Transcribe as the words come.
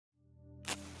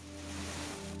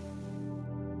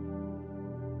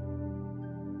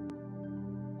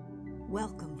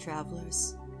Welcome,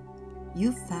 travelers.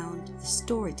 You've found the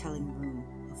storytelling room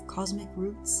of cosmic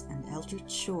roots and eldritch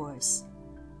shores.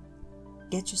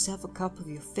 Get yourself a cup of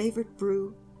your favorite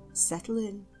brew, settle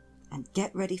in, and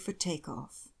get ready for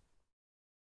takeoff.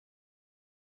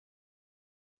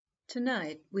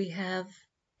 Tonight we have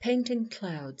Painting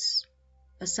Clouds,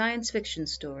 a science fiction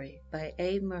story by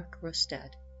Merc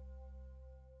Rustad.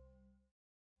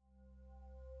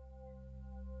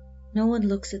 No one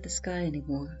looks at the sky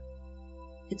anymore.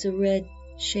 It's a red,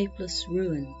 shapeless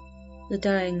ruin, the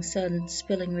dying sun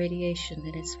spilling radiation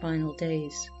in its final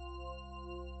days.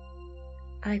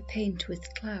 I paint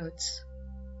with clouds.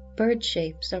 Bird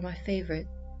shapes are my favorite,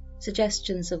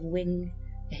 suggestions of wing,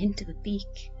 a hint of a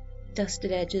beak,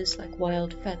 dusted edges like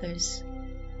wild feathers.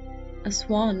 A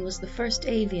swan was the first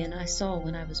avian I saw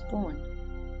when I was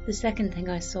born. The second thing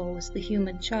I saw was the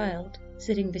human child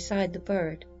sitting beside the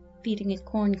bird, feeding it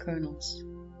corn kernels.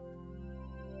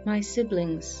 My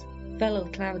siblings, fellow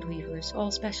cloud weavers,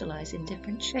 all specialize in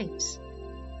different shapes.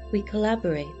 We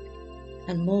collaborate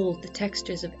and mold the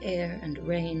textures of air and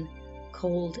rain,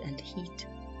 cold and heat.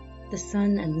 The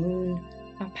sun and moon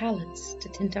are palettes to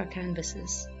tint our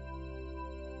canvases.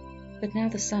 But now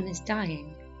the sun is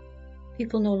dying.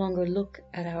 People no longer look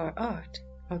at our art,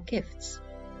 our gifts.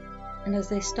 And as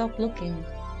they stop looking,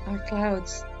 our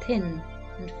clouds thin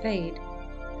and fade.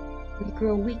 We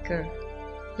grow weaker,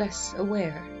 less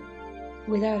aware.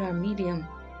 Without our medium,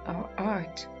 our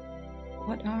art,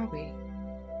 what are we?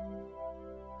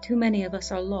 Too many of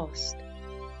us are lost,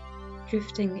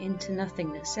 drifting into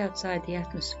nothingness outside the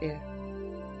atmosphere.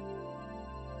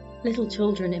 Little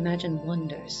children imagine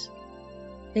wonders.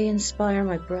 They inspire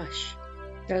my brush.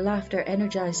 Their laughter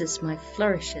energizes my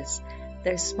flourishes.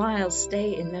 Their smiles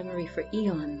stay in memory for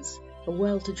eons, a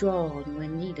well to draw on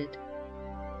when needed.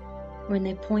 When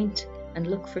they point and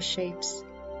look for shapes,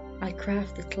 I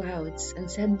craft the clouds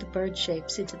and send the bird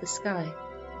shapes into the sky.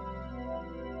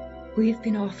 We've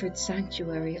been offered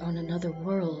sanctuary on another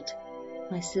world,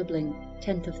 my sibling,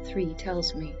 10th of 3,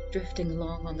 tells me, drifting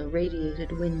along on the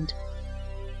radiated wind.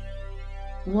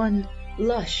 One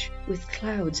lush with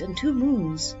clouds and 2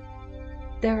 moons.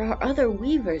 There are other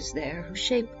weavers there who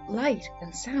shape light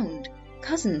and sound,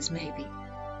 cousins maybe.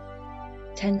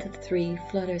 10th of 3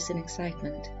 flutters in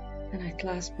excitement, and I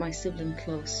clasp my sibling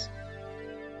close.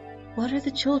 What are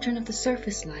the children of the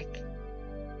surface like?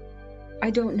 I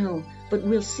don't know, but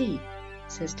we'll see,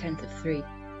 says 10th of 3.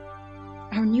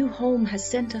 Our new home has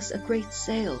sent us a great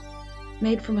sail,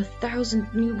 made from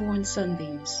 1,000 newborn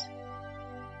sunbeams.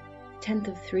 10th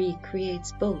of 3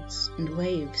 creates boats and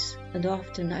waves, and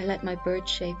often I let my bird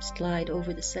shapes glide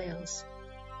over the sails.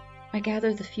 I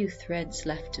gather the few threads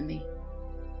left to me.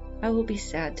 I will be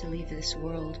sad to leave this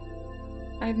world.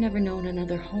 I've never known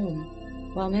another home,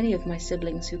 while many of my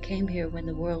siblings who came here when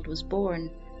the world was born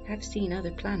have seen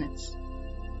other planets.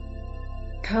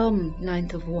 Come,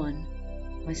 9th of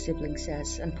 1, my sibling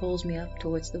says, and pulls me up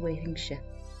towards the waiting ship.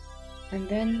 And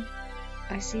then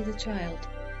I see the child,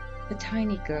 a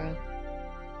tiny girl,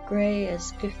 grey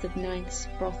as 5th of 9th's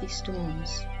frothy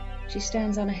storms. She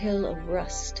stands on a hill of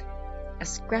rust, a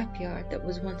scrapyard that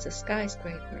was once a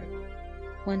skyscraper,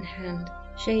 one hand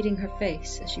shading her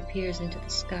face as she peers into the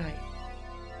sky.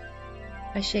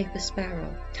 I shape a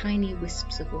sparrow, tiny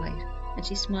wisps of white, and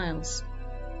she smiles.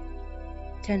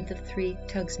 10th of 3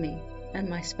 tugs me, and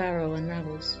my sparrow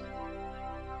unravels.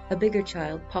 A bigger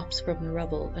child pops from the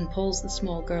rubble and pulls the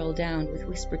small girl down with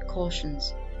whispered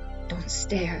cautions. Don't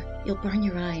stare, you'll burn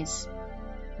your eyes.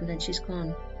 And then she's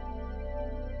gone.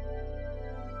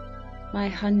 My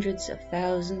hundreds of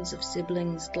thousands of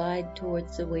siblings glide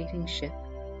towards the waiting ship.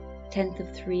 10th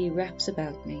of 3 wraps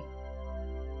about me.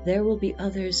 There will be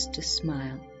others to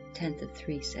smile, 10th of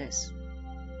 3 says.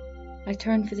 I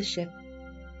turn for the ship.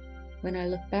 When I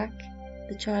look back,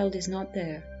 the child is not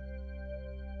there.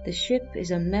 The ship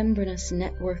is a membranous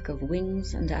network of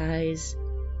wings and eyes,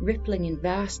 rippling in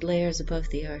vast layers above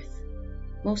the earth.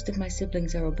 Most of my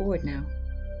siblings are aboard now.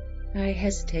 I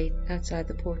hesitate outside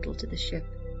the portal to the ship.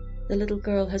 The little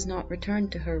girl has not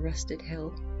returned to her rusted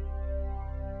hill.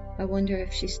 I wonder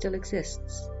if she still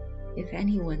exists. If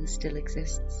anyone still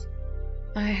exists.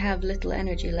 I have little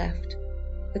energy left,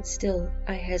 but still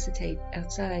I hesitate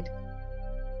outside.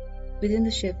 Within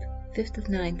the ship, 5th of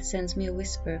 9th sends me a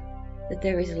whisper that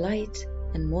there is light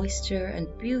and moisture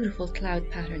and beautiful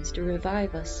cloud patterns to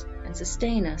revive us and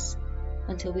sustain us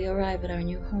until we arrive at our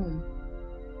new home.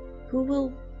 Who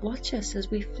will watch us as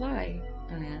we fly?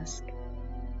 I ask.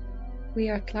 We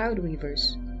are cloud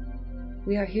weavers.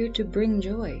 We are here to bring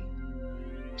joy.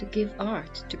 To give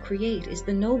art, to create, is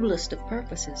the noblest of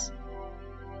purposes.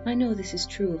 I know this is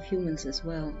true of humans as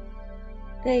well.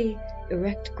 They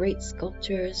erect great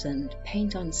sculptures and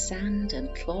paint on sand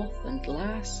and cloth and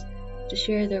glass to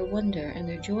share their wonder and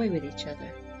their joy with each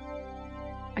other.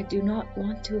 I do not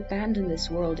want to abandon this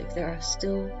world if there are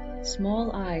still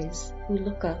small eyes who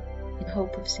look up in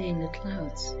hope of seeing the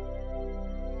clouds.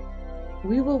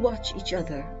 We will watch each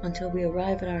other until we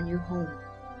arrive at our new home.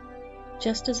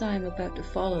 Just as I am about to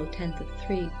follow 10th of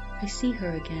 3, I see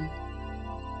her again.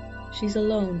 She's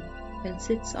alone and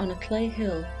sits on a clay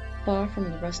hill far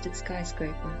from the rusted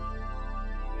skyscraper.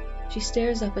 She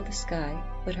stares up at the sky,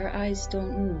 but her eyes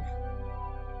don't move.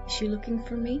 Is she looking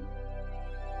for me?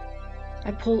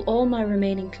 I pull all my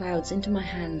remaining clouds into my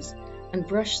hands and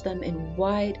brush them in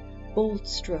wide, bold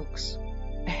strokes.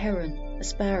 A heron, a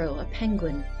sparrow, a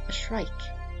penguin, a shrike.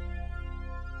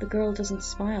 The girl doesn't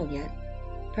smile yet.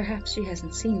 Perhaps she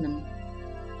hasn't seen them.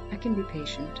 I can be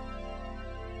patient.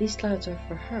 These clouds are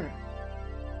for her.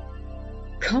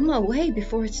 Come away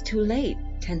before it's too late,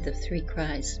 10th of 3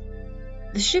 cries.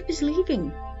 The ship is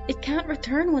leaving. It can't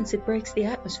return once it breaks the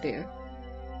atmosphere.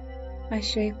 I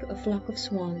shape a flock of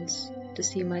swans to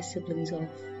see my siblings off.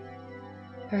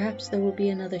 Perhaps there will be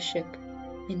another ship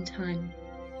in time.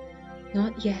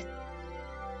 Not yet.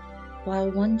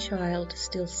 While one child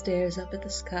still stares up at the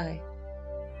sky,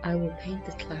 I will paint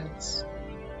the clouds.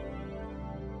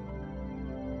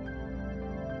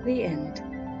 The end.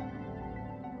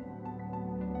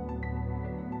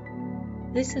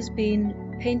 This has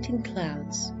been Painting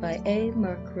Clouds by A.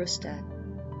 Merc Rustad.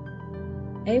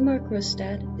 A. Merc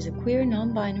Rustad is a queer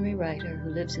non-binary writer who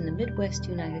lives in the Midwest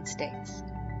United States.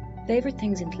 Favorite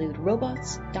things include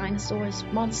robots, dinosaurs,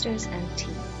 monsters, and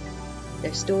tea.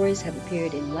 Their stories have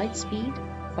appeared in Lightspeed,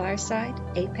 Fireside,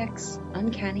 Apex,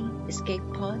 Uncanny, Escape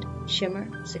Pod, Shimmer,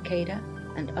 Cicada,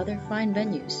 and other fine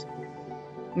venues.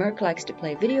 Merc likes to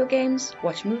play video games,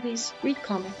 watch movies, read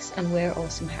comics, and wear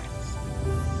awesome hats.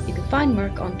 You can find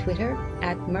Merc on Twitter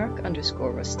at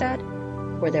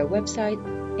Merc_Rustad or their website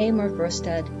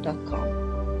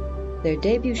amercrustad.com. Their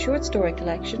debut short story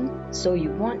collection, So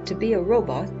You Want to Be a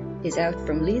Robot, is out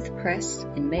from Leith Press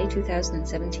in May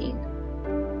 2017.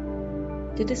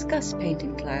 To discuss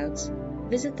Painting Clouds,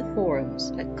 visit the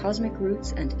forums at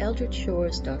cosmicrootsand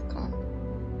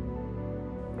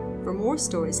For more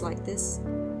stories like this,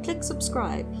 click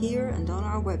subscribe here and on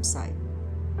our website.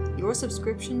 Your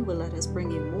subscription will let us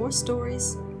bring you more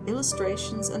stories,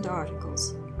 illustrations, and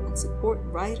articles, and support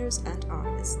writers and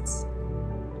artists.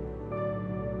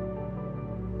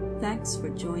 Thanks for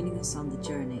joining us on the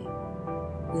journey.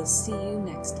 We'll see you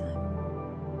next time.